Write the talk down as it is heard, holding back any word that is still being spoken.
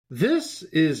This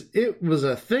is It Was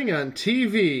a Thing on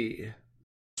TV.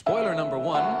 Spoiler number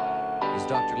 1 is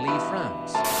Dr. Lee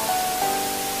frowns.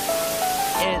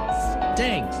 It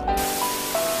stinks.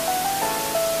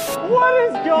 What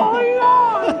is going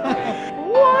on?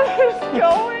 What is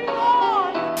going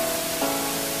on?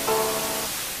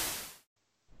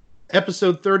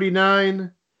 Episode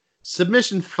 39,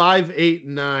 Submission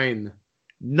 589,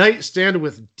 Nightstand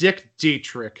with Dick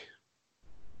Dietrich.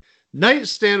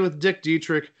 Nightstand with Dick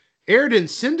Dietrich aired in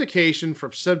syndication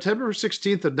from September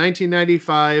 16th of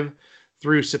 1995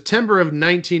 through September of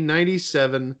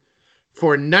 1997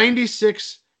 for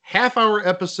 96 half-hour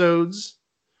episodes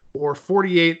or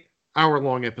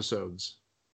 48-hour-long episodes.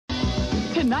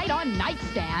 Tonight on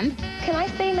Nightstand. Can I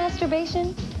say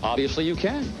masturbation? Obviously you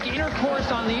can.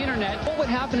 Intercourse on the internet. What would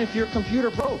happen if your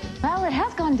computer broke? Well, it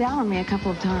has gone down on me a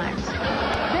couple of times.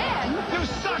 Then, You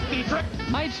suck, Dietrich!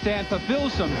 Nightstand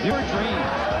fulfills some of your dreams.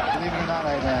 Believe it or not,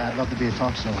 I'd love to be a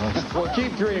talk show host. Well,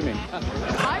 keep dreaming.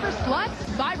 Cyber Sluts,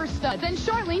 Cyber Studs, and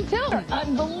Charlene Tilton.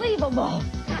 Unbelievable.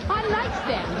 On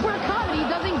Nightstand, where comedy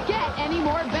doesn't get any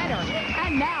more better.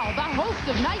 And now, the host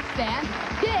of Nightstand,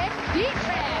 Dick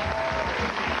Dietrich.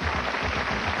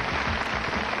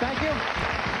 Thank you.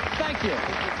 Thank you.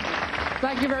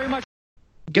 Thank you very much.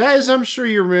 Guys, I'm sure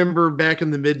you remember back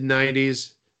in the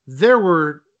mid-90s, there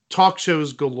were talk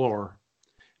shows galore.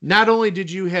 Not only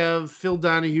did you have Phil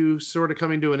Donahue sort of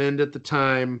coming to an end at the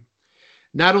time,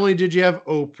 not only did you have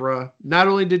Oprah, not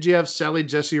only did you have Sally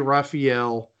Jesse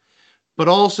Raphael, but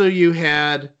also you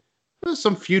had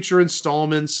some future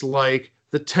installments like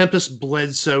The Tempest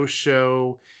Bledsoe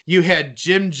Show. You had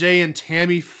Jim J and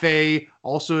Tammy Faye,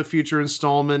 also a future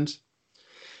installment.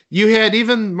 You had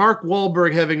even Mark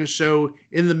Wahlberg having a show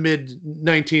in the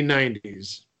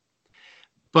mid-1990s.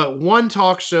 But one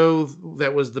talk show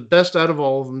that was the best out of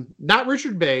all of them, not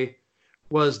Richard Bay,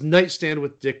 was Nightstand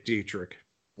with Dick Dietrich.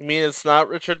 You mean it's not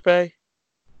Richard Bay?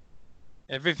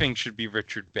 Everything should be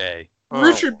Richard Bay. Oh.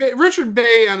 Richard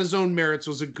Bay on his own merits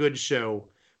was a good show,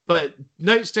 but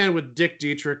Nightstand with Dick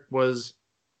Dietrich was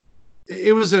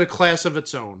in a class of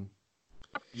its own.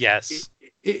 Yes.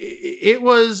 It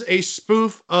was a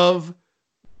spoof of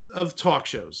talk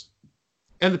shows.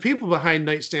 And the people behind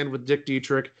Nightstand with Dick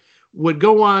Dietrich would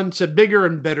go on to bigger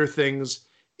and better things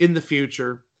in the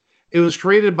future. It was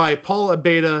created by Paul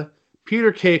Abeta,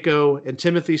 Peter Keiko, and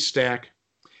Timothy Stack.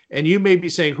 And you may be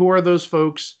saying, who are those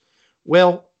folks?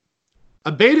 Well,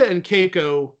 Abeta and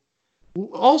Keiko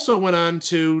also went on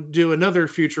to do another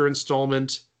future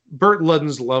installment, Burt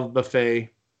Ludden's Love Buffet.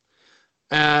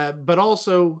 But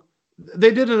also,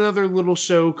 they did another little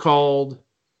show called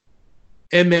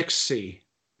MXC,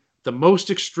 the Most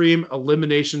Extreme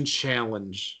Elimination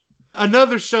Challenge.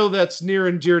 Another show that's near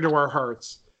and dear to our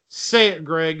hearts. Say it,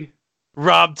 Greg.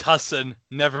 Rob Tussin,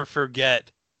 never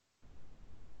forget.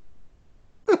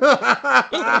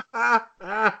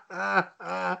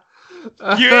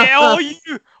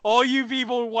 All you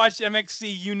people who watch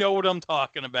MXC, you know what I'm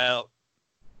talking about.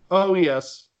 Oh,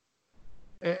 yes.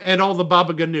 And all the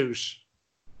Baba Ganoush.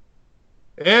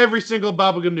 Every single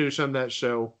Baba Ganoush on that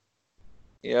show.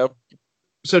 Yep.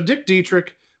 So Dick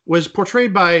Dietrich was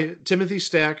portrayed by Timothy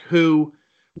Stack, who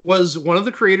was one of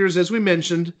the creators, as we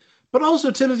mentioned, but also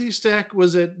Timothy Stack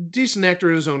was a decent actor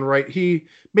in his own right. He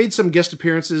made some guest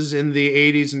appearances in the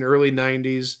 80s and early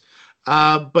 90s,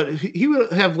 but he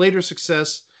would have later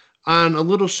success on a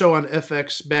little show on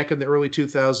FX back in the early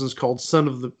 2000s called Son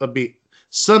of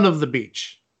the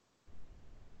Beach.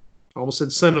 Almost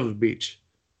said Son of the Beach.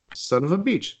 Son of a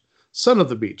Beach. Son of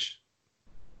the Beach.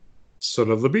 Son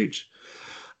of the Beach.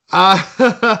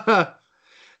 And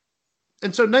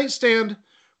so Nightstand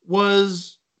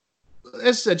was, as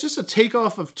I said, just a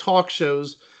takeoff of talk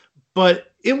shows,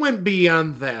 but it went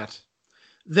beyond that.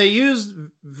 They used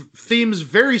themes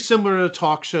very similar to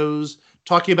talk shows,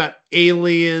 talking about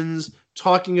aliens,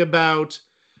 talking about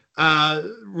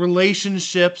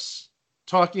relationships,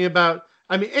 talking about,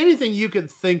 anything you could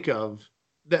think of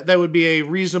that would be a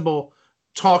reasonable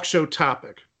talk show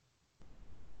topic.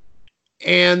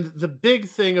 And the big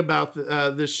thing about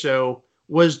this show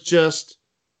was just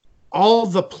all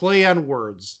the play on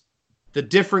words, the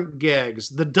different gags,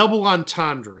 the double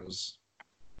entendres.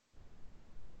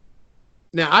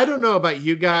 Now, I don't know about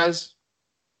you guys.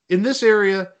 In this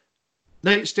area,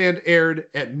 Nightstand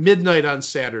aired at midnight on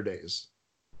Saturdays.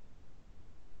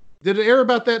 Did it air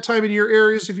about that time in your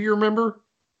areas, if you remember?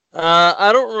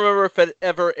 I don't remember if it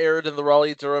ever aired in the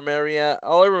Raleigh-Durham area.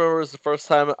 All I remember is the first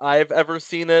time I've ever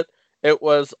seen it, it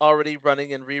was already running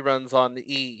in reruns on the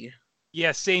E.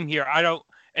 Yeah, same here.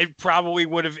 It probably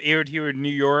would have aired here in New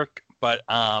York, but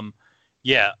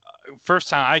yeah, first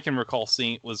time I can recall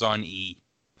seeing it was on E.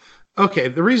 Okay,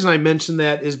 the reason I mentioned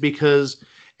that is because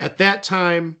at that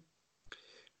time,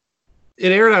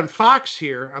 it aired on Fox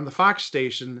here, on the Fox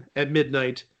station at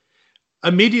midnight,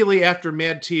 immediately after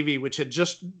Mad TV, which had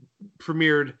just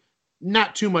premiered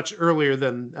not too much earlier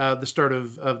than the start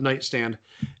of Nightstand.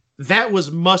 That was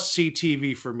must-see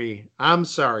TV for me. I'm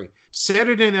sorry.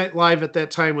 Saturday Night Live at that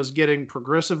time was getting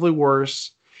progressively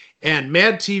worse, and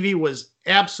Mad TV was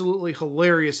absolutely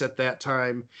hilarious at that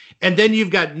time. And then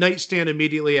you've got Nightstand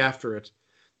immediately after it.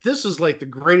 This is like the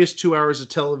greatest 2 hours of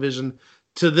television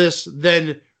to this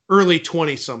then early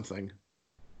 20-something.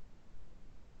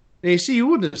 And you see, you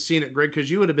wouldn't have seen it, Greg, because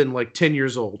you would have been like 10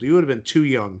 years old. You would have been too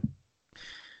young.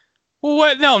 Well,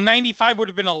 what? No, 95 would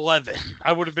have been 11.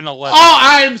 I would have been 11. Oh,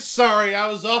 I'm sorry. I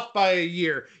was off by a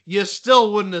year. You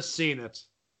still wouldn't have seen it.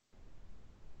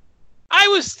 I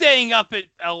was staying up at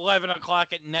 11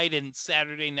 o'clock at night and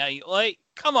Saturday night. Like,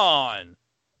 come on.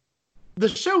 The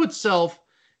show itself,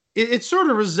 it sort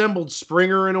of resembled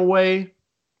Springer in a way.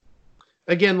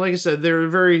 Again, like I said, there were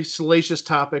very salacious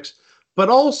topics. But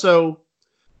also,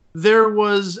 there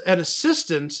was an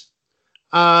assistant.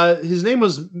 His name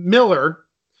was Miller.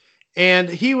 And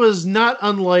he was not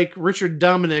unlike Richard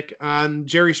Dominic on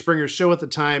Jerry Springer's show at the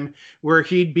time, where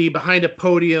he'd be behind a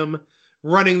podium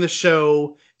running the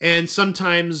show, and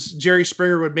sometimes Jerry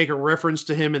Springer would make a reference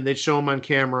to him and they'd show him on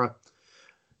camera.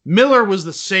 Miller was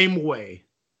the same way.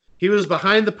 He was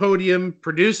behind the podium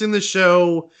producing the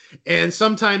show, and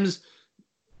sometimes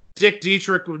Dick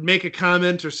Dietrich would make a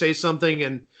comment or say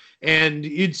something, and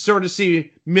you'd sort of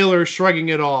see Miller shrugging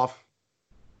it off.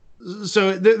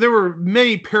 So there were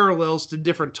many parallels to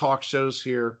different talk shows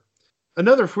here.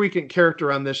 Another frequent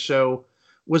character on this show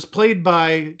was played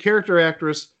by character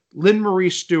actress Lynn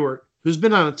Marie Stewart, who's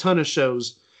been on a ton of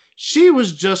shows. She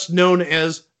was just known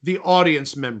as the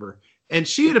audience member, and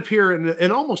she'd appear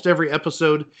in almost every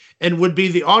episode and would be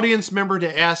the audience member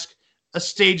to ask a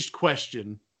staged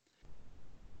question.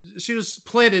 She was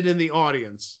planted in the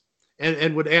audience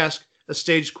and would ask a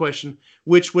staged question,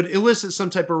 which would elicit some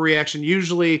type of reaction.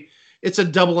 Usually it's a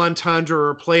double entendre or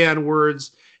a play on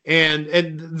words, and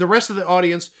the rest of the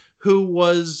audience, who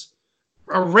was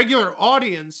a regular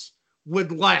audience,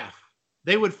 would laugh.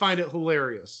 They would find it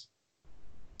hilarious.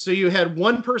 So you had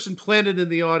one person planted in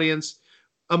the audience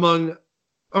among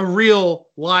a real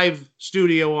live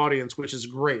studio audience, which is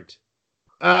great.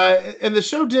 And the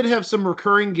show did have some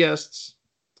recurring guests.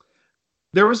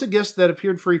 There was a guest that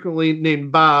appeared frequently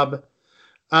named Bob,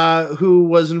 who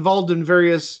was involved in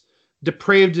various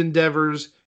depraved endeavors.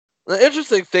 The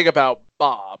interesting thing about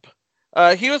Bob,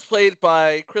 he was played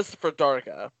by Christopher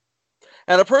Darga,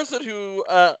 and a person who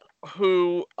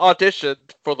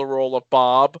auditioned for the role of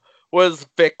Bob was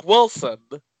Vic Wilson.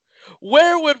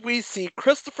 Where would we see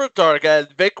Christopher Darga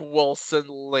and Vic Wilson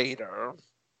later?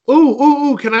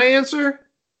 Ooh, can I answer?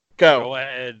 Go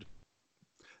ahead.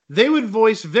 They would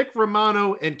voice Vic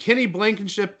Romano and Kenny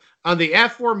Blankenship on the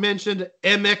aforementioned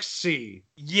MXC.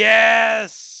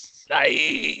 Yes!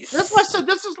 Nice! That's why I said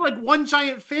this is like one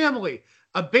giant family.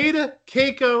 Abeda,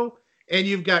 Keiko, and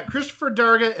you've got Christopher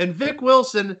Darga and Vic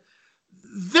Wilson.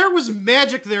 There was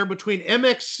magic there between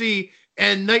MXC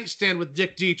and Nightstand with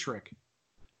Dick Dietrich.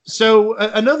 So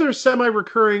another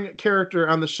semi-recurring character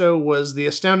on the show was the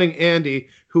Astounding Andy,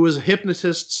 who was a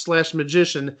hypnotist /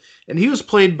 magician, and he was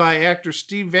played by actor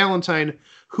Steve Valentine,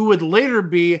 who would later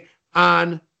be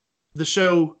on the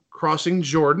show Crossing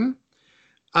Jordan.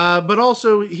 But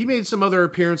also, he made some other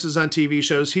appearances on TV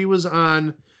shows. He was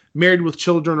on Married with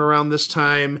Children around this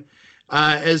time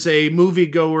as a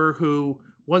moviegoer who,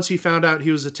 once he found out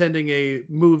he was attending a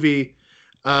movie,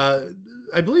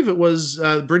 I believe it was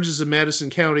Bridges of Madison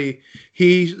County,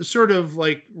 he sort of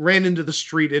like ran into the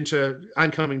street into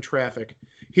oncoming traffic.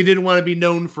 He didn't want to be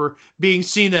known for being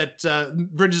seen at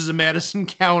Bridges of Madison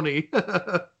County.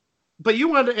 But you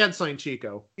wanted to add something,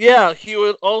 Chico. Yeah, he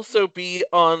would also be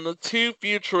on the 2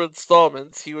 future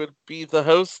installments. He would be the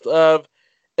host of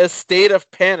A State of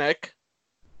Panic,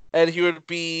 and he would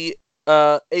be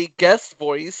a guest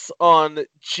voice on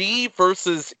G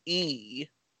versus E.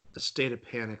 A State of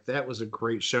Panic. That was a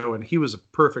great show, and he was a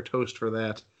perfect host for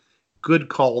that. Good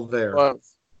call there.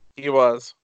 He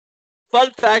was.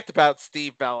 Fun fact about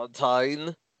Steve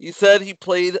Valentine. He said he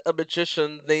played a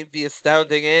magician named the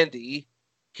Astounding Andy.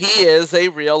 He is a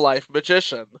real-life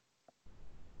magician.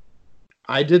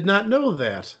 I did not know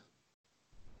that.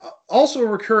 Also a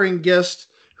recurring guest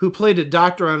who played a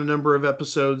doctor on a number of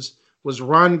episodes was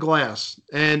Ron Glass.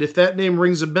 And if that name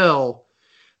rings a bell,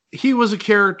 he was a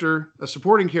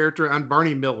supporting character on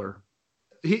Barney Miller.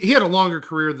 He had a longer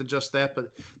career than just that,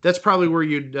 but that's probably where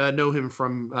you'd know him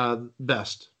from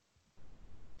best.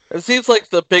 It seems like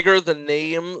the bigger the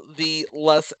name, the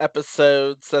less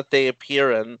episodes that they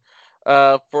appear in.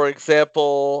 For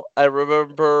example, I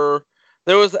remember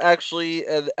there was actually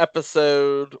an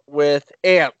episode with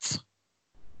Ant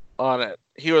on it.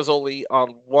 He was only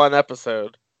on one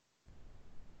episode.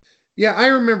 Yeah, I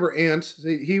remember Ant.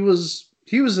 He was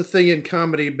a thing in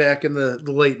comedy back in the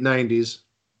late 90s.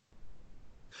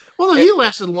 Well, no, he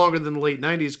lasted longer than the late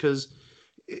 90s because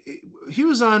he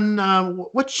was on,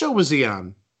 what show was he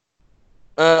on?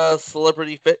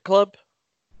 Celebrity Fit Club?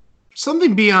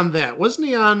 Something beyond that. Wasn't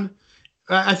he on,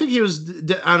 I think he was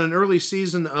on an early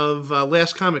season of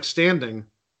Last Comic Standing.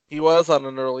 He was on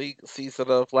an early season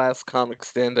of Last Comic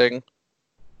Standing.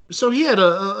 So he had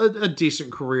a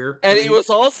decent career. And he was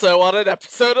also on an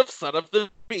episode of Son of the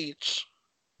Beach.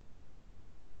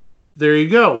 There you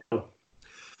go.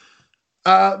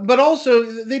 But also,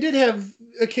 they did have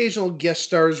occasional guest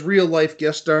stars, real-life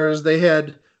guest stars. They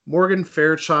had Morgan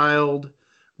Fairchild,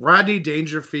 Rodney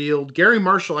Dangerfield. Gary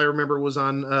Marshall, I remember, was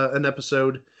on an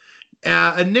episode.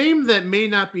 A name that may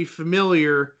not be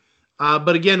familiar,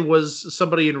 but again, was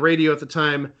somebody in radio at the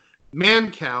time,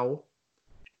 Mancow.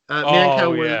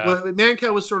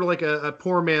 Mancow was sort of like a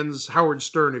poor man's Howard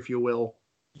Stern, if you will.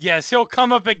 Yes, he'll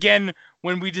come up again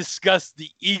when we discuss the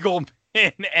Eagle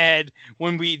Man ad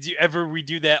when we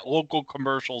do that local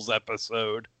commercials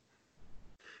episode.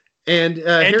 And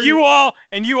you all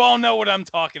know what I'm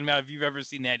talking about if you've ever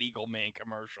seen that Eagle Man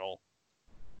commercial.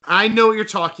 I know what you're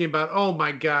talking about. Oh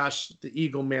my gosh, the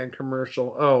Eagle Man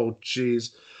commercial. Oh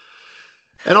jeez.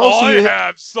 And also, I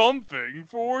have something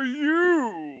for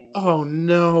you. Oh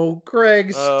no,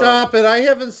 Greg, stop it! I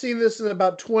haven't seen this in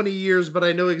about 20 years, but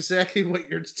I know exactly what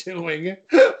you're doing.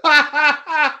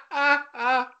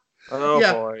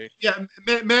 Boy. Yeah,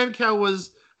 Mancow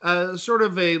was sort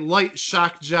of a light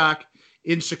shock jock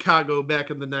in Chicago back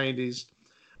in the 90s.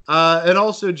 And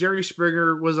also Jerry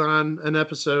Springer was on an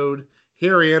episode.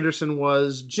 Harry Anderson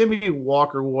was. Jimmy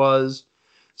Walker was.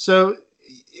 So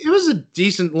it was a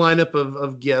decent lineup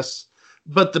of guests.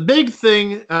 But the big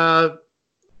thing that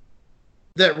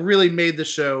really made the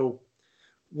show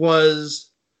was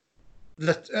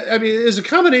it was a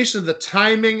combination of the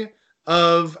timing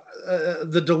of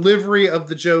the delivery of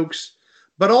the jokes,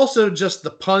 but also just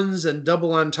the puns and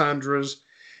double entendres.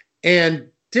 And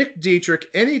Dick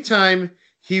Dietrich, anytime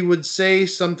he would say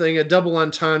something, a double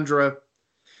entendre,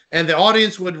 and the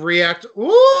audience would react,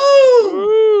 ooh!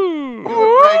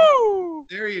 Ooh!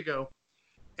 There you go.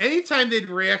 Anytime they'd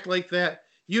react like that,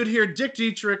 you'd hear Dick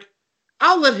Dietrich,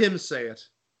 I'll let him say it.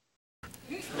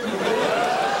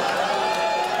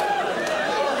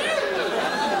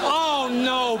 Oh,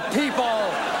 no, people!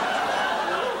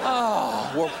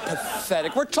 Oh, we're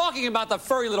pathetic. We're talking about the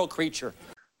furry little creature.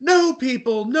 No,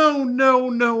 people, no.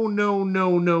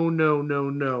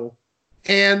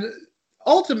 And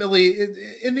ultimately,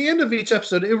 in the end of each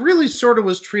episode, it really sort of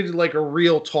was treated like a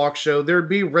real talk show. There'd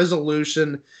be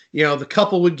resolution. The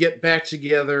couple would get back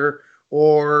together,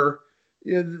 or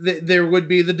there would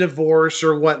be the divorce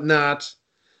or whatnot.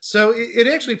 So it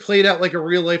actually played out like a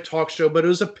real-life talk show, but it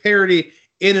was a parody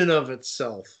in and of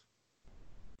itself.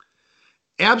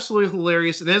 Absolutely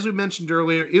hilarious. And as we mentioned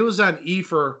earlier, it was on E!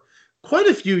 For quite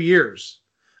a few years.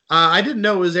 I didn't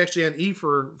know it was actually on E!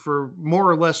 For more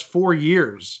or less 4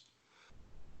 years.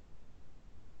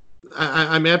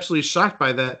 I'm absolutely shocked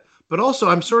by that. But also,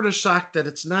 I'm sort of shocked that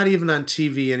it's not even on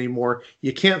TV anymore.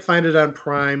 You can't find it on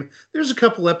Prime. There's a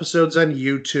couple episodes on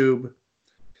YouTube.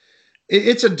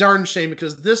 It's a darn shame,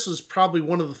 because this was probably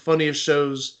one of the funniest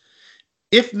shows,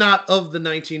 if not of the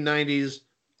 1990s,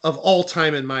 of all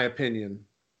time, in my opinion.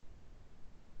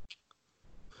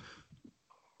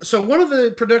 So one of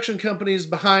the production companies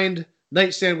behind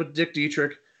Nightstand with Dick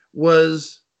Dietrich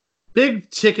was Big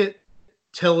Ticket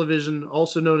Television,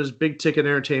 also known as Big Ticket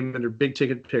Entertainment or Big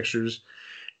Ticket Pictures.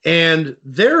 And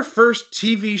their first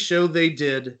TV show they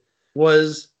did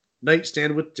was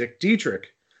Nightstand with Dick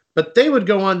Dietrich. But they would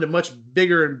go on to much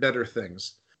bigger and better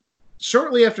things.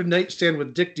 Shortly after Nightstand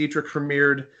with Dick Dietrich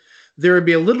premiered, there would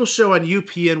be a little show on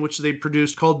UPN which they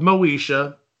produced called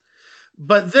Moesha.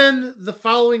 But then the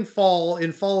following fall,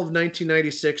 in fall of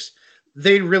 1996,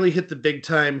 they really hit the big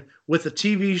time with a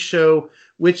TV show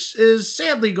which is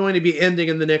sadly going to be ending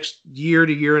in the next year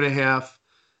to year and a half,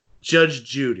 Judge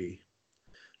Judy.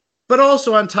 But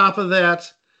also on top of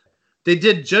that, they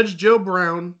did Judge Joe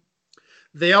Brown.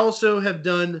 They also have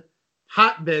done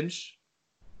Hot Bench.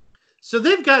 So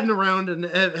they've gotten around and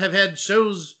have had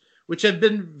shows which have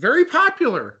been very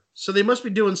popular. So they must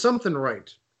be doing something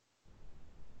right.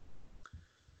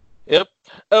 Yep.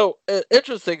 Oh,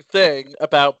 interesting thing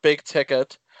about Big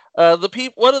Ticket. One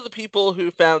of the people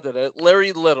who founded it,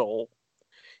 Larry Little,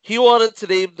 he wanted to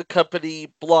name the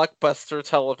company Blockbuster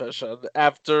Television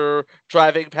after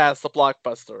driving past the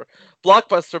Blockbuster.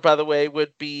 Blockbuster, by the way,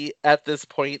 would be at this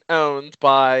point owned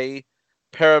by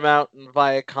Paramount and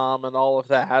Viacom and all of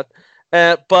that.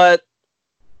 But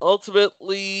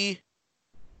ultimately,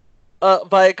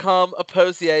 Viacom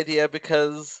opposed the idea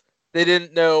because they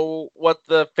didn't know what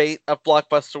the fate of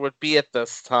Blockbuster would be at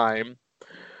this time.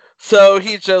 So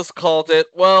he just called it,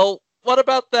 well, what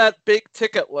about that big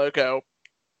ticket logo?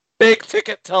 Big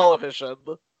Ticket Television.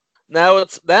 Now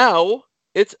it's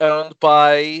owned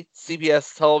by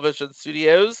CBS Television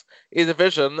Studios, a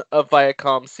division of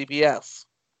Viacom CBS.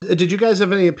 Did you guys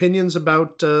have any opinions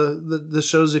about the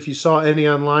shows, if you saw any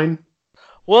online?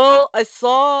 Well, I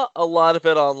saw a lot of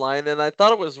it online, and I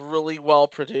thought it was really well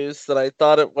produced, and I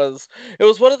thought it was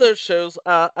one of those shows.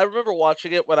 I remember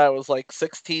watching it when I was like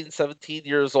 16, 17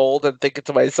 years old and thinking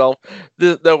to myself,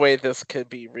 no way this could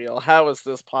be real. How is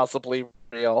this possibly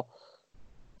real?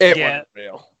 It wasn't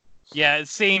real. Yeah,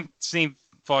 same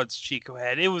thoughts Chico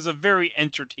had. It was a very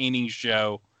entertaining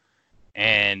show,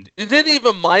 and you didn't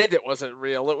even mind it wasn't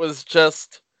real. It was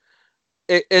just,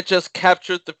 it just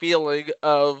captured the feeling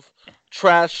of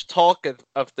trash talk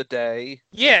of the day.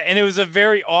 Yeah, and it was a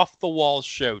very off-the-wall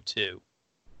show, too.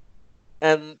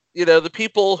 And, the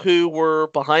people who were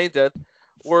behind it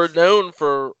were known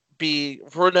for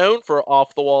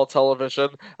off-the-wall television.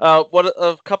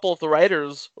 A couple of the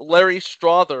writers, Larry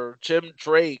Strother, Jim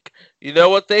Drake, you know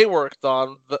what they worked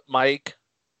on, Mike?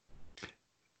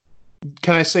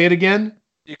 Can I say it again?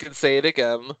 You can say it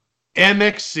again.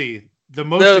 MXC, the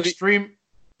most extreme...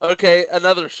 Okay,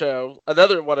 another show.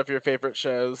 Another one of your favorite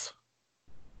shows.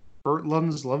 Burt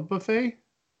Lund's Love Buffet?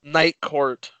 Night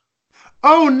Court.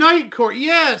 Oh, Night Court.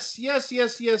 Yes.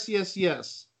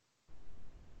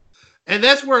 And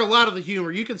that's where a lot of the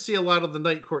humor, you can see a lot of the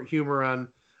Night Court humor on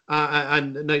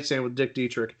Nightstand with Dick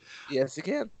Dietrich. Yes, you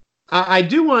can. I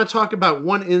do want to talk about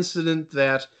one incident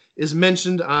that is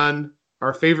mentioned on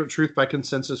our favorite Truth by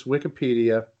Consensus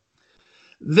Wikipedia.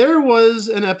 There was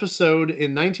an episode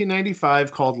in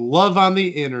 1995 called Love on the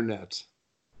Internet.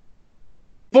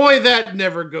 Boy, that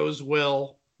never goes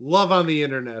well. Love on the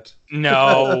Internet.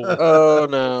 No. Oh,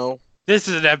 no. This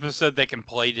is an episode that can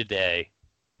play today.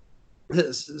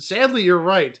 Sadly, you're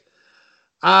right.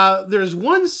 There's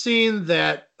one scene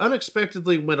that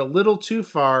unexpectedly went a little too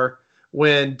far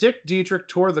when Dick Dietrich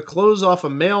tore the clothes off a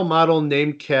male model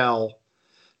named Cal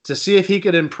to see if he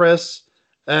could impress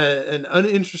an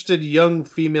uninterested young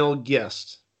female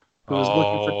guest who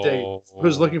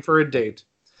was looking for a date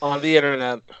on the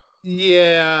internet.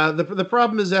 Yeah, the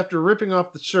problem is after ripping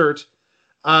off the shirt,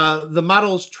 the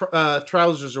model's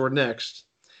trousers were next,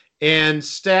 and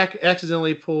Stack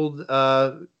accidentally pulled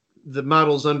the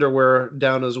model's underwear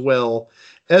down as well.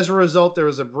 As a result, there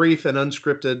was a brief and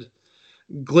unscripted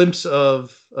glimpse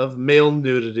of male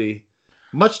nudity,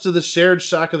 much to the shared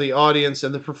shock of the audience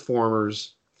and the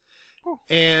performers.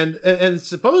 And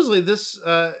supposedly this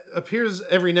appears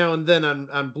every now and then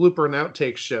on blooper and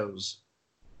outtake shows.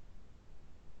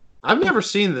 I've never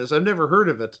seen this. I've never heard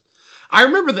of it. I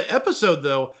remember the episode,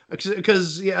 though,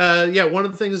 because, one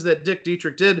of the things that Dick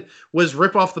Dietrich did was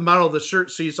rip off the model of the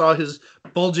shirt so you saw his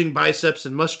bulging biceps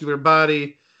and muscular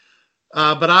body.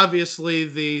 But obviously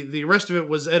the rest of it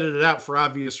was edited out for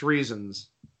obvious reasons.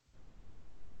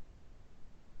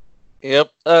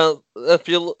 Yep. If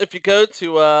you go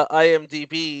to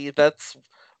IMDb, that's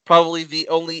probably the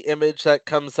only image that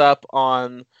comes up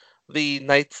on the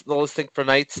listing for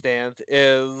Nightstand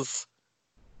is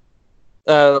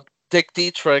Dick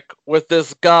Dietrich with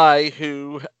this guy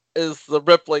who is the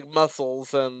rippling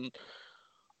muscles, and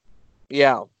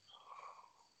yeah.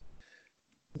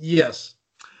 Yes.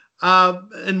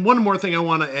 And one more thing I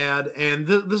want to add, and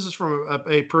this is from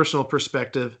a personal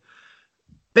perspective.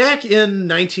 Back in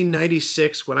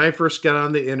 1996, when I first got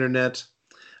on the internet,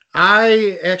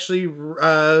 I actually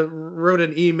wrote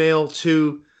an email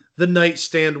to the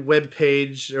Nightstand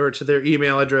webpage, or to their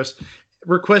email address,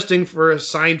 requesting for a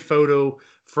signed photo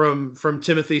from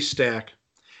Timothy Stack.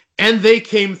 And they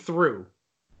came through.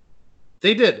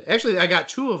 They did. Actually, I got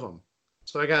 2 of them.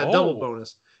 So I got a double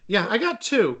bonus. Yeah, I got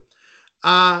 2.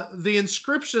 The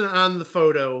inscription on the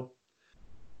photo,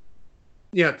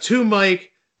 to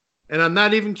Mike, and I'm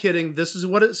not even kidding, this is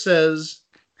what it says,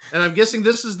 and I'm guessing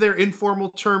this is their informal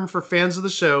term for fans of the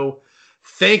show: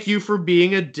 thank you for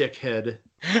being a dickhead.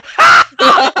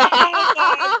 Oh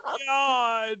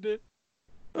my God!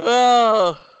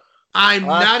 Oh, I'm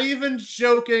not even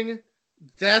joking.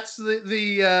 That's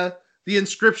the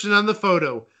inscription on the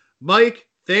photo. Mike,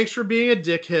 thanks for being a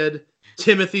dickhead.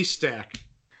 Timothy Stack.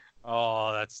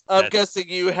 Oh, that's. I'm guessing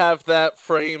you have that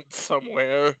framed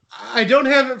somewhere. I don't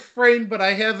have it framed, but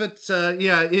I have it.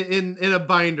 In a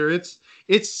binder.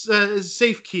 It's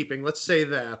safekeeping. Let's say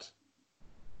that.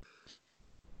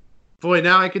 Boy,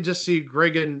 now I can just see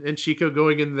Greg and Chico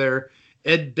going in there.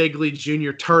 Ed Begley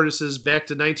Jr. TARDISes back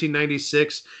to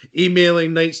 1996,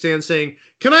 emailing Nightstand saying,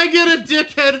 "Can I get a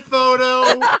dickhead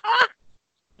photo?"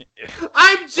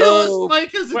 I'm jealous.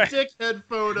 Mike has a dickhead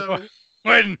photo.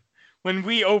 When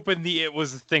we open the It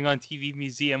Was a Thing on TV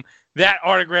museum, that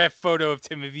autographed photo of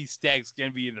Timothy Stagg's gonna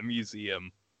be in the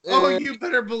museum. Oh, you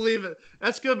better believe it.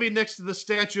 That's gonna be next to the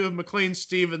statue of McLean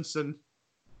Stevenson.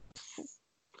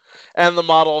 And the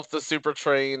model of the Super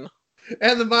Train.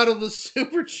 And the model of the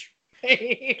Super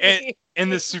Train.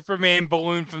 And the Superman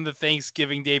balloon from the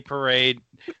Thanksgiving Day parade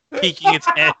peeking its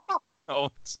head.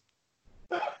 Oh,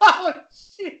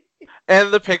 shit.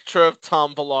 And the picture of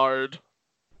Tom Ballard.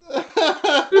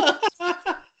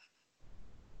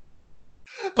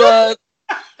 but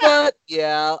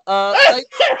yeah,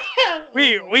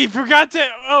 we forgot to.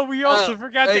 Oh, we also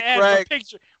forgot to add Greg. a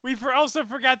picture. We also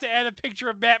forgot to add a picture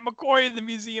of Matt McCoy in the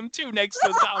museum too, next to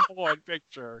the Tom Ballard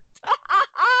picture.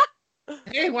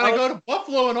 Hey, when I go to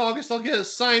Buffalo in August, I'll get it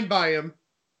signed by him.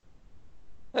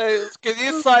 Hey, can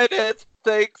you sign it?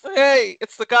 Thanks. Hey,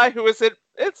 it's the guy who was in.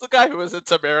 It's the guy who was in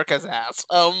America's Ass.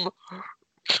 Is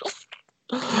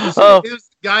the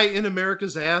guy in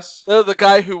America's Ass? No, the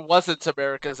guy who wasn't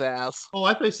America's Ass. Oh,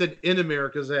 I thought you said in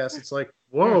America's Ass. It's like,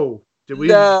 whoa. Did we?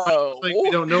 No. Like we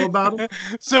don't know about him?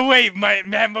 So wait, Matt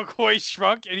McCoy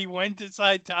shrunk and he went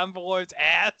inside Tom Ballard's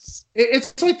ass?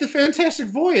 It's like the Fantastic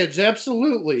Voyage,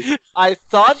 absolutely. I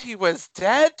thought he was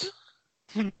dead.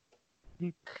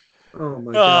 Oh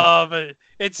my god! But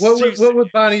it's what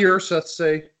would Bonnie Urseth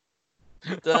say?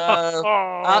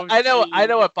 I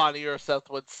know what Bonnie Urseth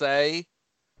would say.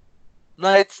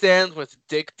 Nightstand with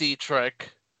Dick Dietrich,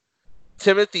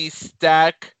 Timothy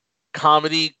Stack,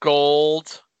 comedy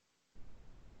gold.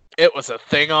 It was a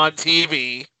thing on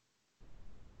TV.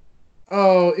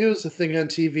 Oh, it was a thing on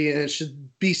TV, and it should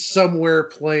be somewhere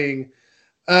playing.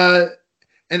 And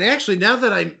actually, now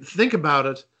that I think about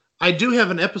it, I do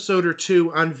have an episode or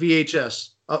two on VHS.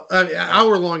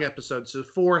 Hour-long episodes, so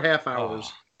 4 half hours.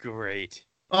 Oh, great.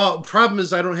 Problem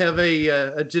is I don't have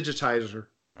a digitizer.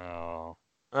 Oh.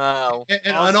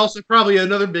 And also probably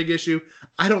another big issue,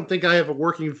 I don't think I have a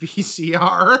working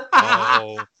VCR.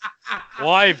 Oh. Well,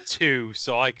 I have 2,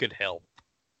 so I could help.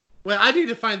 Well, I need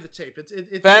to find the tape. It's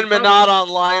Ben Minot on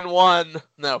line 1.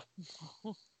 No.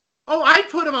 Oh, I'd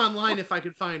put them online if I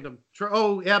could find them.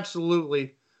 Oh,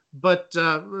 absolutely. But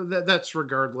that's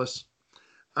regardless.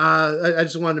 I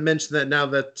just wanted to mention that now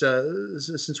that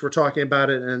since we're talking about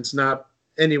it and it's not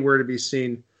anywhere to be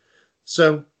seen.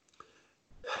 So,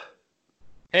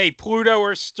 hey, Pluto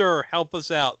or Stir, help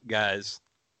us out, guys.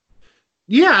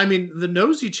 Yeah, I mean, the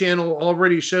Nosy channel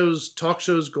already shows talk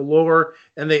shows galore,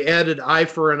 and they added Eye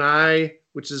for an Eye,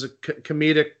 which is a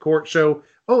comedic court show.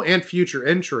 Oh, and Future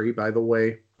Entry, by the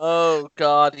way. Oh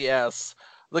God, yes.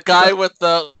 The guy with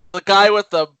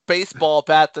the baseball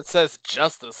bat that says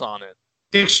Justice on it.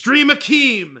 Extreme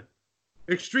Akeem.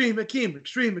 Extreme Akeem.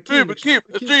 Extreme Akeem. Extreme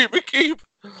Akeem.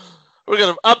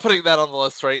 I'm putting that on the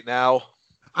list right now.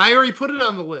 I already put it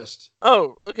on the list.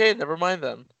 Oh, okay, never mind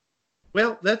then.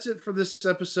 Well, that's it for this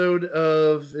episode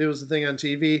of It Was a Thing on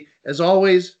TV. As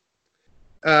always,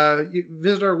 you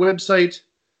visit our website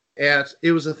at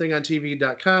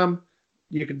itwasathingontv.com.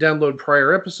 You can download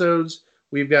prior episodes.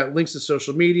 We've got links to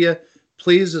social media.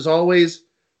 Please, as always,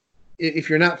 if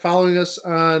you're not following us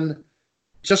on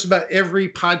just about every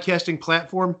podcasting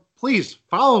platform, please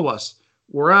follow us.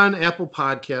 We're on Apple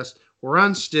Podcasts. We're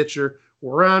on Stitcher.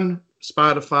 We're on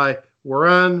Spotify. We're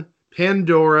on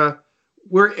Pandora.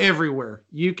 We're everywhere.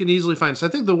 You can easily find us. I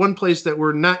think the one place that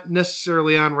we're not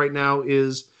necessarily on right now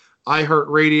is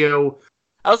iHeartRadio.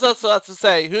 I was also about to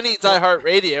say, who needs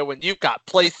iHeartRadio when you've got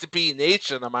Place to Be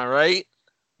Nation? Am I right?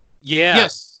 Yeah.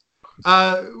 Yes.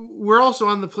 We're also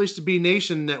on the Place to Be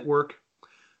Nation network,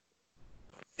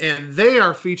 and they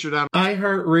are featured on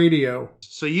iHeartRadio.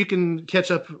 So you can catch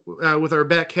up with our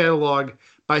back catalog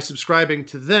by subscribing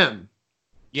to them.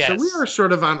 Yes. So we are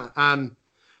sort of on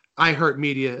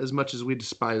iHeartMedia as much as we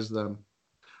despise them.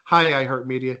 Hi,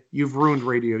 iHeartMedia. You've ruined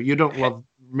radio. You don't love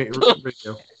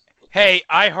radio. Hey,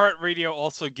 iHeartRadio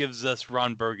also gives us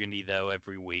Ron Burgundy, though,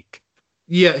 every week.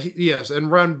 Yeah, yes, and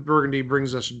Ron Burgundy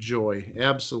brings us joy.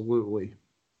 Absolutely.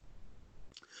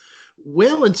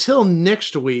 Well, until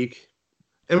next week,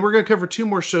 and we're going to cover 2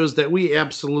 more shows that we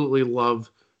absolutely love.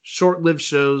 Short-lived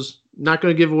shows. Not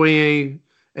going to give away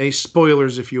any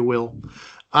spoilers, if you will.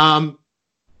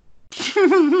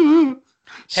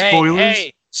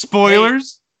 Spoilers?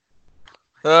 Spoilers.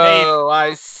 Oh,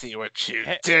 I see what you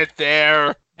did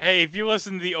there. Hey, if you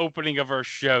listen to the opening of our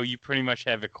show, you pretty much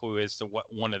have a clue as to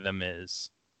what one of them is.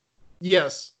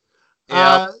 Yes.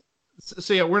 Yeah.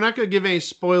 So yeah, we're not going to give any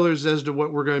spoilers as to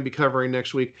what we're going to be covering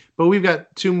next week, but we've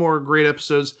got 2 more great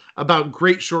episodes about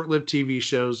great short-lived TV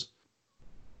shows.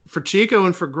 For Chico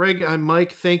and for Greg, I'm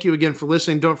Mike. Thank you again for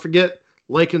listening. Don't forget,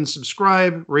 like and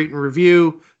subscribe, rate and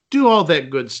review, do all that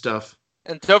good stuff.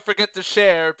 And don't forget to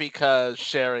share, because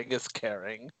sharing is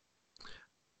caring.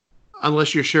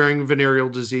 Unless you're sharing venereal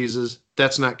diseases,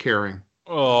 that's not caring.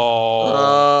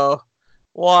 Oh.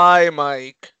 Why,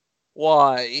 Mike?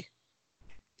 Why?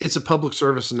 It's a public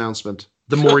service announcement.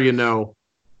 The more you know.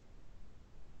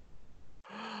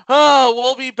 Oh,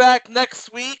 we'll be back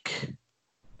next week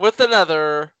with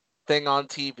another thing on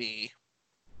TV.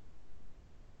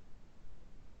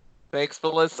 Thanks for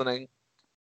listening.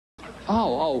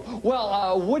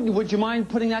 Well, would you mind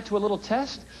putting that to a little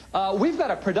test? We've got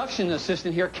a production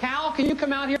assistant here. Cal, can you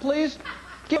come out here, please?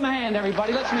 Give him a hand,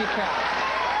 everybody. Let's meet Cal.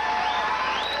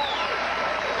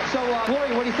 So,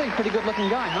 Lori, what do you think? Pretty good-looking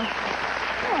guy, huh?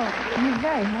 Well, he's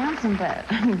very handsome, but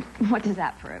what does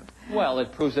that prove? Well,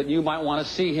 it proves that you might want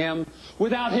to see him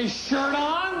without his shirt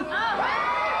on.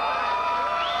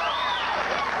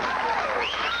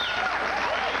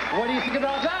 What do you think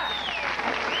about that?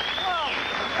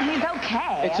 He's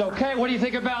okay. It's okay. What do you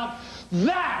think about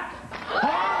that? Huh?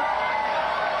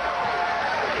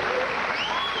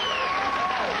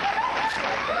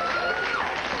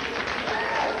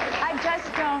 I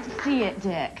just don't see it,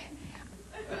 Dick.